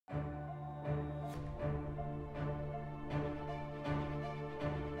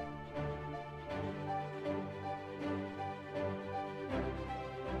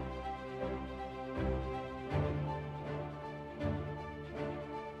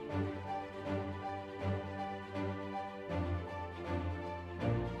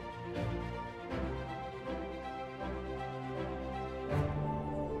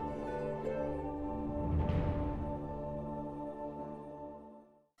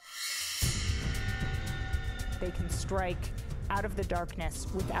they can strike out of the darkness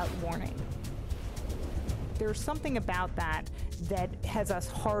without warning. There's something about that that has us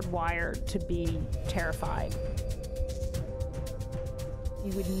hardwired to be terrified.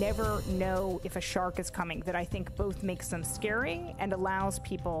 You would never know if a shark is coming, that I think both makes them scary and allows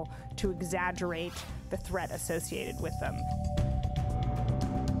people to exaggerate the threat associated with them.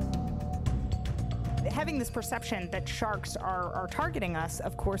 Having this perception that sharks are targeting us,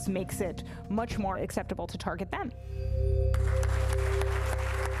 of course, makes it much more acceptable to target them.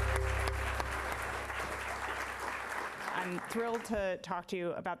 I'm thrilled to talk to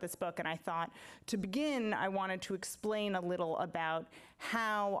you about this book, and I thought to begin, I wanted to explain a little about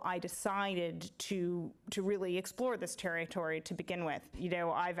how I decided to really explore this territory to begin with. You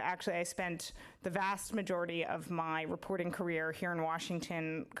know, I spent the vast majority of my reporting career here in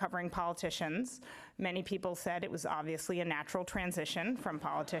Washington covering politicians. Many people said it was obviously a natural transition from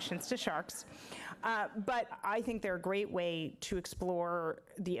politicians to sharks. But I think they're a great way to explore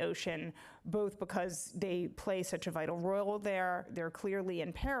the ocean, both because they play such a vital role there, they're clearly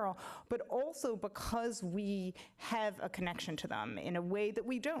in peril, but also because we have a connection to them in a way that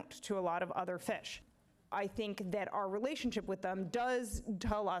we don't to a lot of other fish. I think that our relationship with them does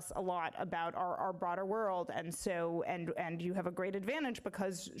tell us a lot about our broader world, and so and you have a great advantage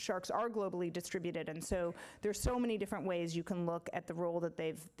because sharks are globally distributed, and so there's so many different ways you can look at the role that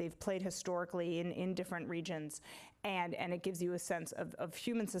they've played historically in different regions, and it gives you a sense of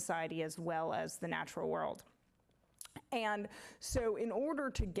human society as well as the natural world. And so in order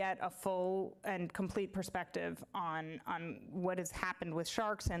to get a full and complete perspective on what has happened with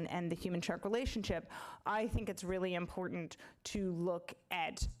sharks and the human-shark relationship, I think it's really important to look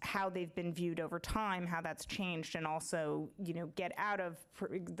at how they've been viewed over time, how that's changed, and also, you know, get out of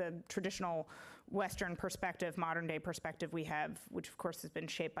the traditional Western perspective, modern-day perspective we have, which of course has been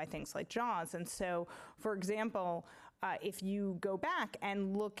shaped by things like Jaws. And so, for example, if you go back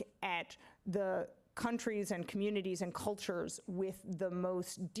and look at the countries and communities and cultures with the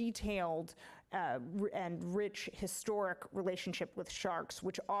most detailed and rich historic relationship with sharks,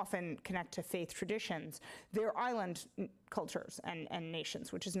 which often connect to faith traditions, they're island cultures and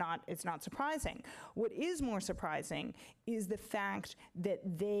nations, which is not surprising. What is more surprising is the fact that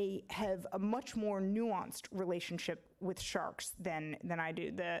they have a much more nuanced relationship with sharks than I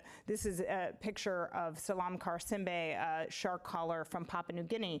do. This is a picture of Salam Karsimbe, a shark collar from Papua New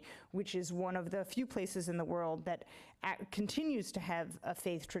Guinea, which is one of the few places in the world that continues to have a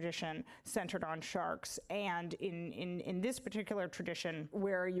faith tradition centered on sharks. And in this particular tradition,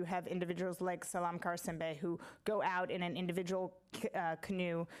 where you have individuals like Salam Karsimbe who go out in an individual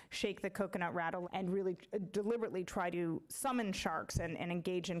canoe, shake the coconut rattle, and really deliberately try to summon sharks and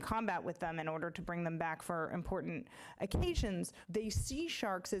engage in combat with them in order to bring them back for important occasions, they see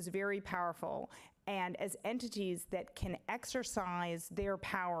sharks as very powerful and as entities that can exercise their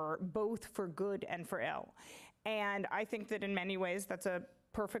power both for good and for ill. And I think that in many ways that's a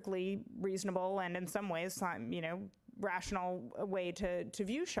perfectly reasonable and in some ways, you know, rational way to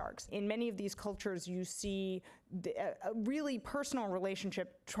view sharks. In many of these cultures, you see a really personal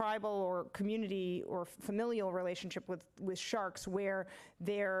relationship, tribal or community or familial relationship with sharks, where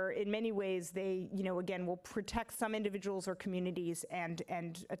they're, in many ways, they, you know, again, will protect some individuals or communities and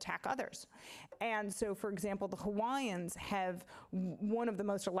attack others. And so, for example, the Hawaiians have one of the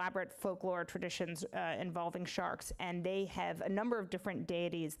most elaborate folklore traditions involving sharks, and they have a number of different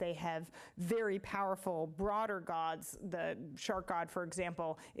deities. They have very powerful, broader gods. The shark god, for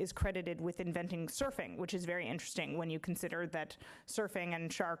example, is credited with inventing surfing, which is very interesting when you consider that surfing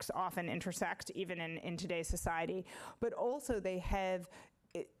and sharks often intersect, even in today's society. But also they have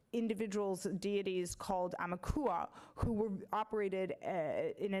individuals, deities called Amakua, who were operated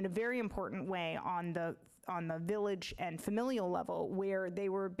in a very important way on the village and familial level, where they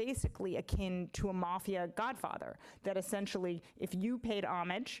were basically akin to a mafia godfather, that essentially if you paid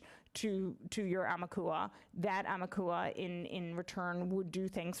homage to your Amakua, that Amakua in return would do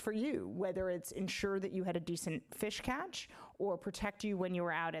things for you, whether it's ensure that you had a decent fish catch or protect you when you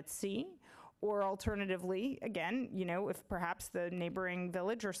were out at sea, or alternatively, again, you know, if perhaps the neighboring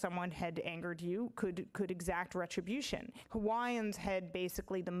village or someone had angered you, could exact retribution. Hawaiians had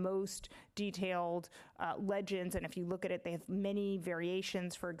basically the most detailed legends, and if you look at it, they have many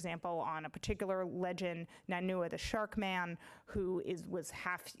variations. For example, on a particular legend, Nanua the shark man, who was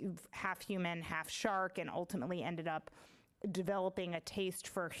half human, half shark, and ultimately ended up developing a taste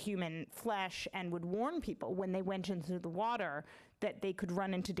for human flesh and would warn people when they went into the water that they could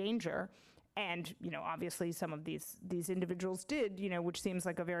run into danger. And, you know, obviously some of these individuals did, you know, which seems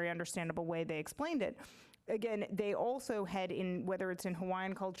like a very understandable way they explained it. Again, they also had, in whether it's in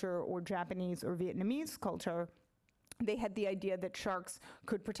Hawaiian culture or Japanese or Vietnamese culture, they had the idea that sharks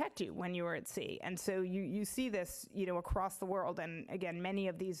could protect you when you were at sea. And so you see this, across the world. And again, many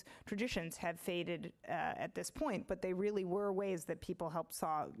of these traditions have faded at this point, but they really were ways that people helped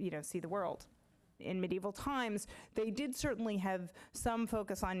see the world. In medieval times, they did certainly have some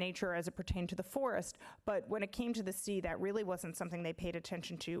focus on nature as it pertained to the forest, but when it came to the sea, that really wasn't something they paid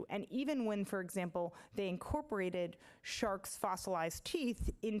attention to. And even when, for example, they incorporated sharks' fossilized teeth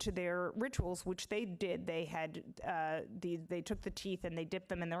into their rituals, which they did, they had they took the teeth and they dipped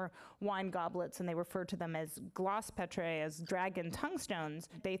them in their wine goblets, and they referred to them as glospetrae, as dragon tongue stones.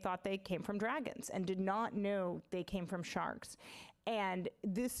 They thought they came from dragons and did not know they came from sharks. And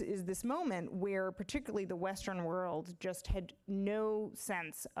this is this moment where particularly the Western world just had no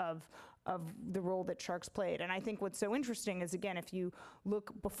sense of the role that sharks played. And I think what's so interesting is, again, if you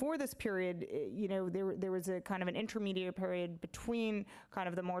look before this period, there was a kind of an intermediate period between kind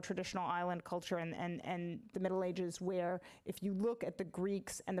of the more traditional island culture and the Middle Ages, where if you look at the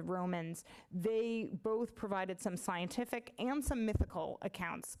Greeks and the Romans, they both provided some scientific and some mythical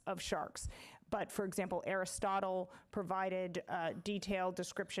accounts of sharks. But for example, Aristotle provided detailed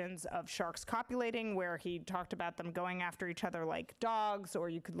descriptions of sharks copulating, where he talked about them going after each other like dogs. Or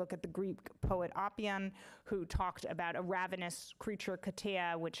you could look at the Greek poet Oppian, who talked about a ravenous creature,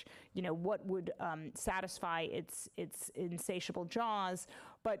 katea, which, what would satisfy its insatiable jaws.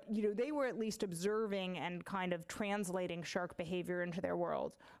 But, they were at least observing and kind of translating shark behavior into their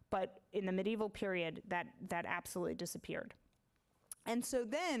world. But in the medieval period, that absolutely disappeared. And so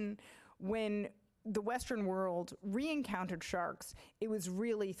then, when the Western world re-encountered sharks, it was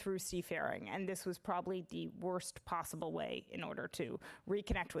really through seafaring, and this was probably the worst possible way in order to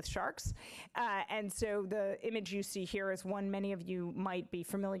reconnect with sharks. And so the image you see here is one many of you might be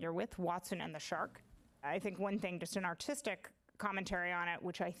familiar with, Watson and the Shark. I think one thing, just an artistic commentary on it,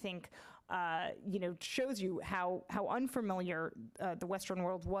 which I think shows you how unfamiliar the Western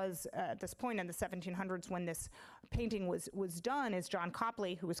world was at this point in the 1700s when this painting was done, is John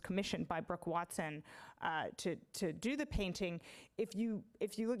Copley, who was commissioned by Brooke Watson to do the painting. If you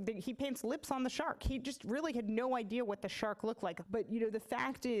look, he paints lips on the shark. He just really had no idea what the shark looked like. But the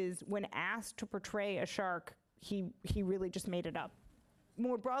fact is, when asked to portray a shark, he really just made it up.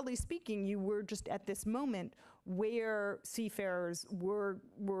 More broadly speaking, you were just at this moment where seafarers were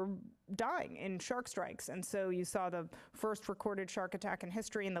dying in shark strikes. And so you saw the first recorded shark attack in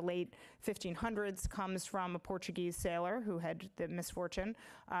history in the late 1500s comes from a Portuguese sailor who had the misfortune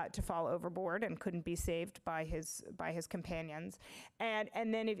to fall overboard and couldn't be saved by his companions. And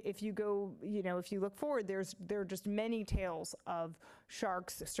then if you go, if you look forward, there are just many tales of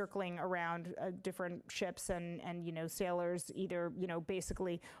sharks circling around different ships and sailors either,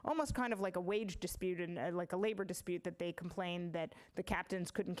 basically almost kind of like a wage dispute and like a labor dispute, that they complained that the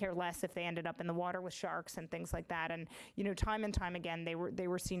captains couldn't care less if they ended up in the water with sharks and things like that. And time and time again, they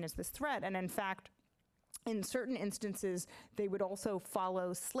were seen as this threat. And in fact, in certain instances, they would also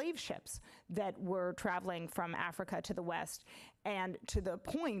follow slave ships that were traveling from Africa to the West, and to the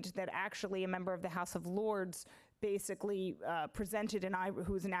point that actually a member of the House of Lords basically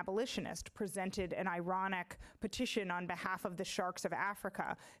who was an abolitionist, presented an ironic petition on behalf of the sharks of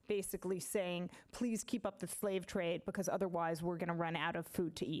Africa, basically saying, please keep up the slave trade, because otherwise we're going to run out of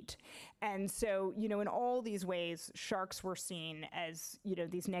food to eat. And so, in all these ways, sharks were seen as,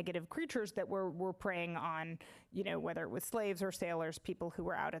 these negative creatures that were preying on, whether it was slaves or sailors, people who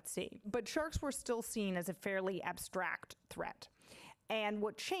were out at sea. But sharks were still seen as a fairly abstract threat. And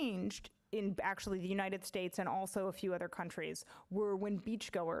what changed in actually the United States and also a few other countries were when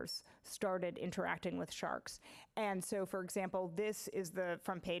beachgoers started interacting with sharks. And so, for example, this is the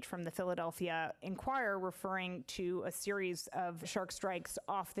front page from the Philadelphia Inquirer referring to a series of shark strikes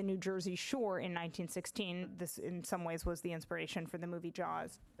off the New Jersey shore in 1916. This, in some ways, was the inspiration for the movie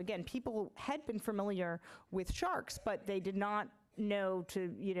Jaws. Again, people had been familiar with sharks, but they did not know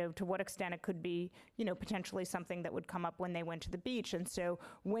to what extent it could be, potentially something that would come up when they went to the beach. And so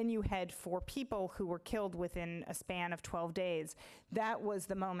when you had 4 people who were killed within a span of 12 days, that was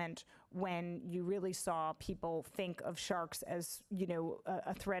the moment when you really saw people think of sharks as,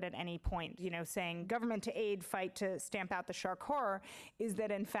 a threat at any point. Saying government to aid, fight to stamp out the shark horror, is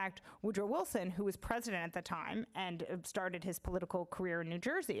that in fact Woodrow Wilson, who was president at the time and started his political career in New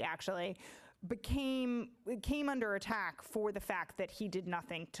Jersey, actually, came under attack for the fact that he did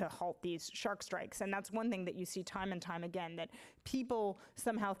nothing to halt these shark strikes. And that's one thing that you see time and time again, that people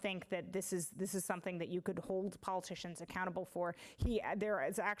somehow think that this is something that you could hold politicians accountable for. There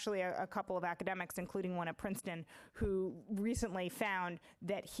is actually a couple of academics, including one at Princeton, who recently found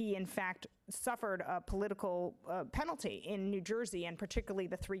that he in fact suffered a political penalty in New Jersey, and particularly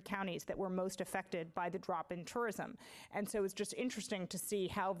the 3 counties that were most affected by the drop in tourism. And so it's just interesting to see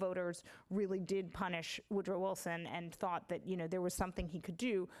how voters really did punish Woodrow Wilson and thought that, there was something he could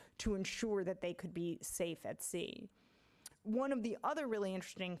do to ensure that they could be safe at sea. One of the other really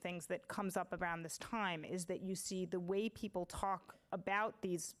interesting things that comes up around this time is that you see the way people talk about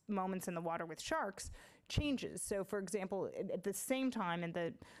these moments in the water with sharks changes. So, for example, at the same time, in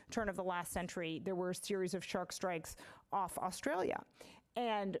the turn of the last century, there were a series of shark strikes off Australia.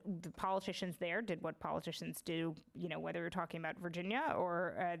 And the politicians there did what politicians do, whether you're talking about Virginia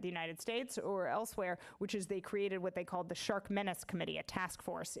or the United States or elsewhere, which is they created what they called the Shark Menace Committee, a task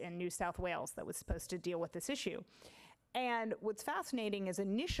force in New South Wales that was supposed to deal with this issue. And what's fascinating is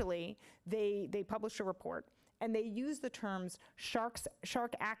initially they published a report, and they used the terms shark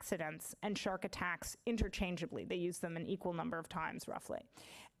accidents and shark attacks interchangeably. They used them an equal number of times, roughly.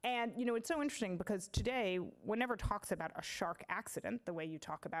 And, it's so interesting because today, one never talks about a shark accident the way you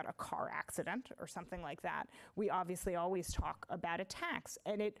talk about a car accident or something like that. We obviously always talk about attacks.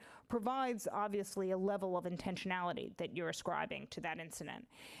 And it provides, obviously, a level of intentionality that you're ascribing to that incident.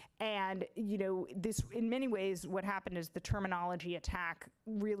 And, this, in many ways, what happened is the terminology attack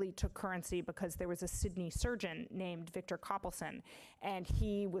really took currency because there was a Sydney surgeon named Victor Coppelson, and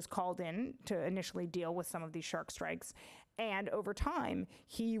he was called in to initially deal with some of these shark strikes. And over time,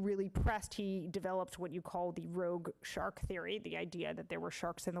 he developed what you call the rogue shark theory, the idea that there were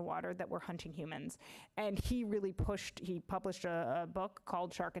sharks in the water that were hunting humans. And he published a book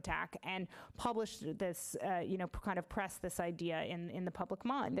called Shark Attack and published this, kind of pressed this idea in the public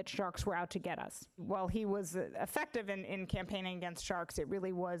mind that sharks were out to get us. While he was effective in campaigning against sharks, it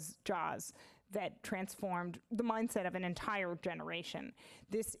really was Jaws that transformed the mindset of an entire generation.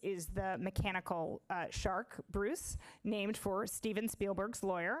 This is the mechanical shark, Bruce, named for Steven Spielberg's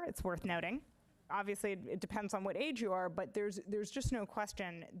lawyer, it's worth noting. Obviously, it depends on what age you are, but there's just no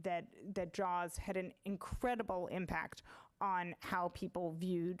question that Jaws had an incredible impact on how people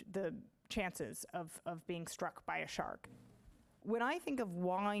viewed the chances of being struck by a shark. When I think of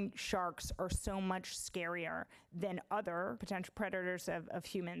why sharks are so much scarier than other potential predators of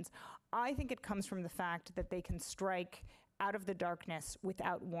humans, I think it comes from the fact that they can strike out of the darkness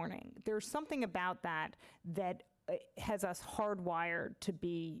without warning. There's something about that has us hardwired to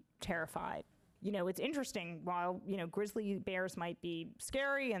be terrified. It's interesting, while, grizzly bears might be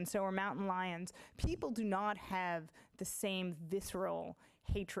scary and so are mountain lions, people do not have the same visceral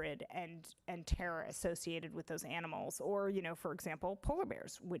hatred and terror associated with those animals. Or, for example, polar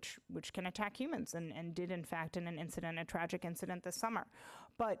bears, which can attack humans and did, in fact, in a tragic incident this summer.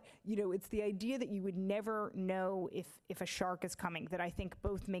 But, it's the idea that you would never know if a shark is coming that I think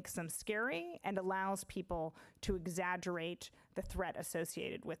both makes them scary and allows people to exaggerate the threat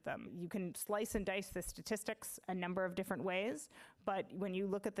associated with them. You can slice and dice the statistics a number of different ways, but when you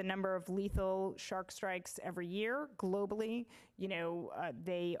look at the number of lethal shark strikes every year globally,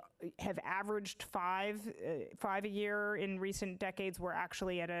 they have averaged five a year in recent decades. We're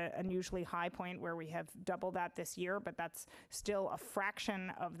actually at an unusually high point where we have double that this year, but that's still a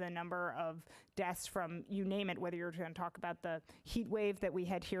fraction of the number of deaths from, you name it, whether you're going to talk about the heat wave that we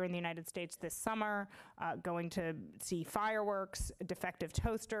had here in the United States this summer, going to see fireworks, defective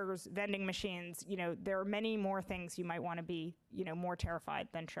toasters, vending machines. There are many more things you might want to be, more terrified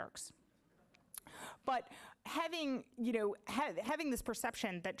than sharks. But having this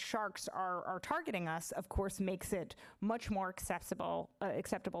perception that sharks are targeting us, of course, makes it much more acceptable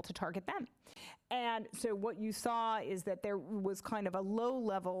to target them. And so what you saw is that there was kind of a low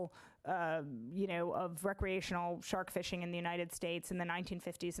level of recreational shark fishing in the United States in the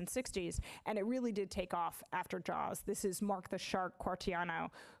 1950s and 60s, and it really did take off after Jaws. This is Mark the Shark Quartiano,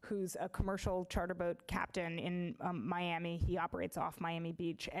 who's a commercial charter boat captain in Miami. He operates off Miami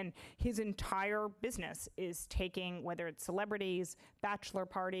Beach, and his entire business is taking, whether it's celebrities, bachelor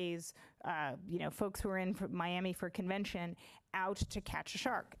parties, folks who are in Miami for a convention, out to catch a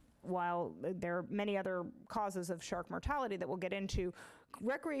shark. While there are many other causes of shark mortality that we'll get into,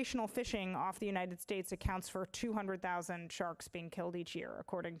 recreational fishing off the United States accounts for 200,000 sharks being killed each year,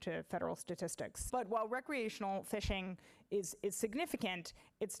 according to federal statistics. But while recreational fishing is significant,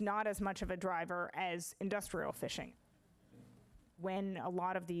 it's not as much of a driver as industrial fishing. When a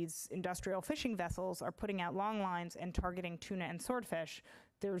lot of these industrial fishing vessels are putting out long lines and targeting tuna and swordfish,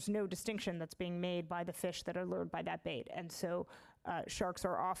 there's no distinction that's being made by the fish that are lured by that bait. And so sharks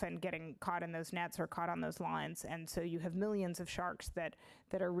are often getting caught in those nets or caught on those lines. And so you have millions of sharks that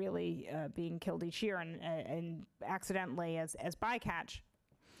are really being killed each year and accidentally as bycatch.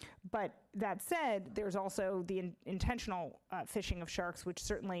 But that said, there's also the intentional fishing of sharks, which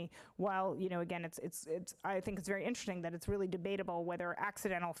certainly, while, again, I think it's very interesting that it's really debatable whether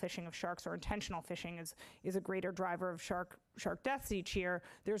accidental fishing of sharks or intentional fishing is a greater driver of shark deaths each year.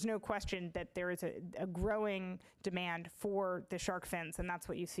 There's no question that there is a growing demand for the shark fins, and that's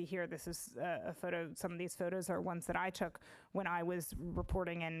what you see here. This is a photo. Some of these photos are ones that I took when I was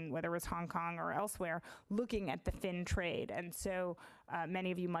reporting in, whether it was Hong Kong or elsewhere, looking at the fin trade. And so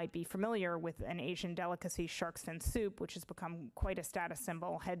many of you might be familiar with an Asian delicacy, shark's fin soup, which has become quite a status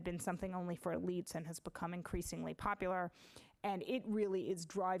symbol, had been something only for elites and has become increasingly popular. And it really is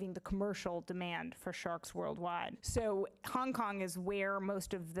driving the commercial demand for sharks worldwide. So Hong Kong is where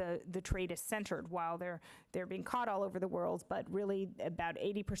most of the trade is centered, while they're being caught all over the world. But really, about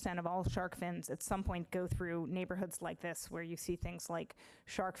 80% of all shark fins at some point go through neighborhoods like this, where you see things like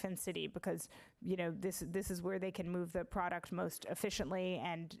Shark Fin City, because this is where they can move the product most efficiently,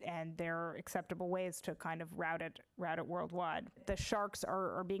 and there are acceptable ways to kind of route it worldwide. The sharks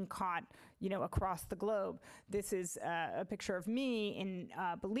are being caught across the globe. This is a picture of me in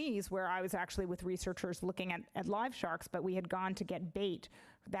Belize, where I was actually with researchers looking at live sharks, but we had gone to get bait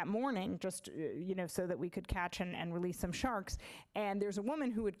that morning just so that we could catch and release some sharks. And there's a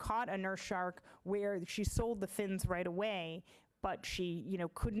woman who had caught a nurse shark where she sold the fins right away, but she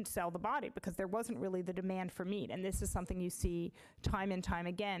couldn't sell the body because there wasn't really the demand for meat. And this is something you see time and time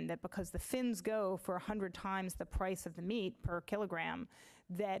again, that because the fins go for 100 times the price of the meat per kilogram,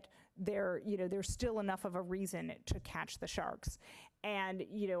 that there's still enough of a reason to catch the sharks. And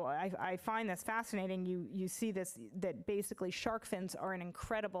I find this fascinating. You see this, that basically shark fins are an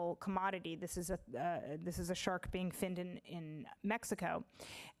incredible commodity. This is a shark being finned in Mexico,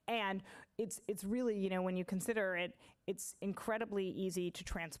 and it's really, when you consider it, it's incredibly easy to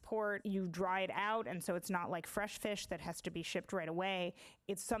transport. You dry it out, and so it's not like fresh fish that has to be shipped right away.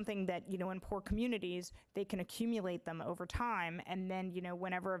 It's something that, in poor communities, they can accumulate them over time, and then,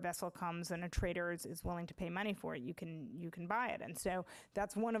 whenever a vessel comes and a trader is willing to pay money for it, you can buy it. And so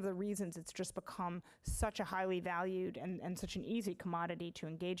that's one of the reasons it's just become such a highly valued and such an easy commodity to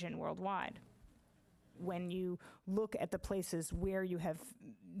engage in worldwide. When you look at the places where you have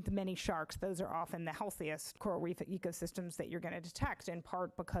the many sharks, those are often the healthiest coral reef ecosystems that you're going to detect, in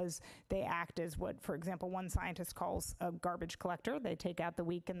part because they act as what, for example, one scientist calls a garbage collector. They take out the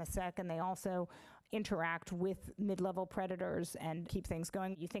weak and the sick, and they also interact with mid-level predators and keep things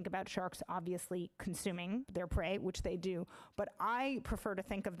going. You think about sharks obviously consuming their prey, which they do, but I prefer to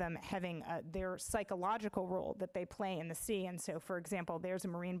think of them having their psychological role that they play in the sea. And so, for example, there's a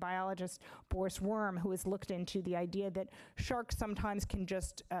marine biologist, Boris Worm, who has looked into the idea that sharks sometimes can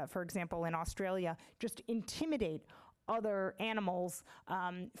just, for example, in Australia, just intimidate other animals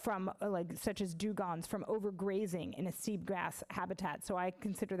such as dugongs from overgrazing in a seagrass habitat. So I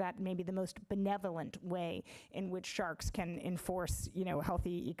consider that maybe the most benevolent way in which sharks can enforce,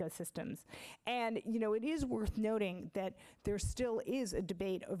 healthy ecosystems. And, it is worth noting that there still is a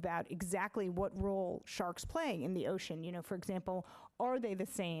debate about exactly what role sharks play in the ocean. For example, are they the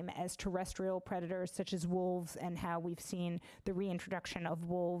same as terrestrial predators such as wolves, and how we've seen the reintroduction of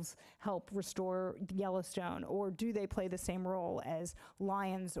wolves help restore Yellowstone? Or do they play the same role as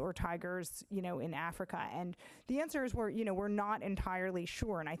lions or tigers, in Africa? And the answer is we're not entirely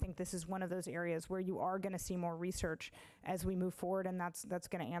sure. And I think this is one of those areas where you are going to see more research as we move forward, and that's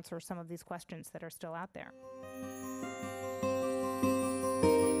going to answer some of these questions that are still out there.